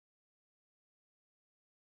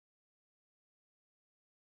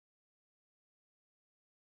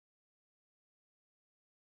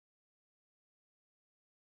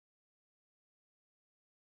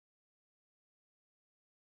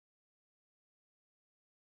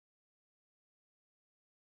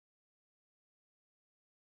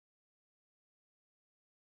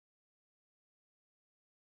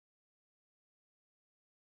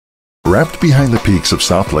Wrapped behind the peaks of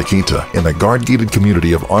South Lake Quinta in the guard-gated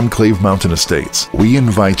community of Enclave Mountain Estates, we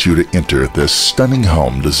invite you to enter this stunning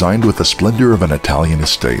home designed with the splendor of an Italian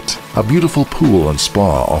estate. A beautiful pool and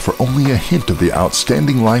spa offer only a hint of the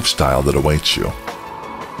outstanding lifestyle that awaits you.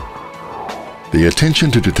 The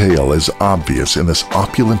attention to detail is obvious in this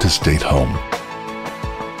opulent estate home.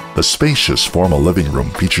 The spacious formal living room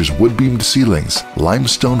features wood-beamed ceilings,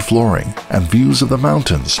 limestone flooring, and views of the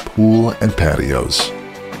mountains, pool, and patios.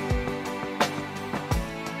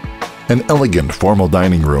 An elegant formal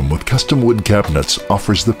dining room with custom wood cabinets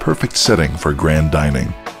offers the perfect setting for grand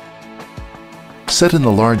dining. Set in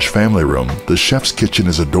the large family room, the chef's kitchen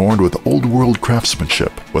is adorned with old-world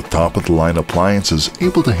craftsmanship, with top-of-the-line appliances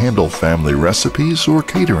able to handle family recipes or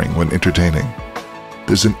catering when entertaining.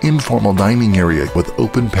 There's an informal dining area with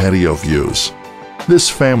open patio views. This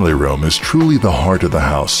family room is truly the heart of the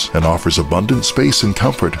house and offers abundant space and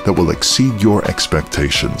comfort that will exceed your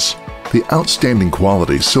expectations. The outstanding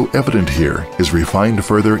quality so evident here is refined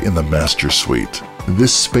further in the master suite.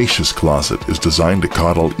 This spacious closet is designed to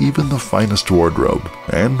coddle even the finest wardrobe,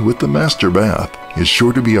 and with the master bath, is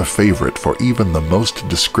sure to be a favorite for even the most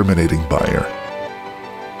discriminating buyer.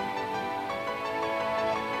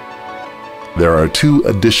 There are 2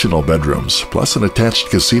 additional bedrooms, plus an attached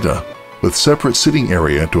casita, with separate sitting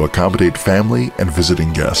area to accommodate family and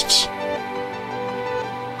visiting guests.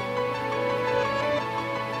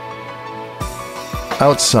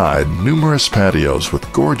 Outside, numerous patios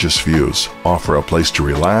with gorgeous views offer a place to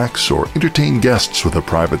relax or entertain guests with a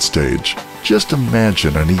private stage. Just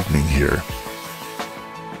imagine an evening here.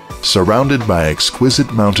 Surrounded by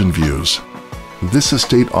exquisite mountain views, this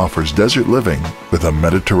estate offers desert living with a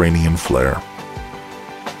Mediterranean flair.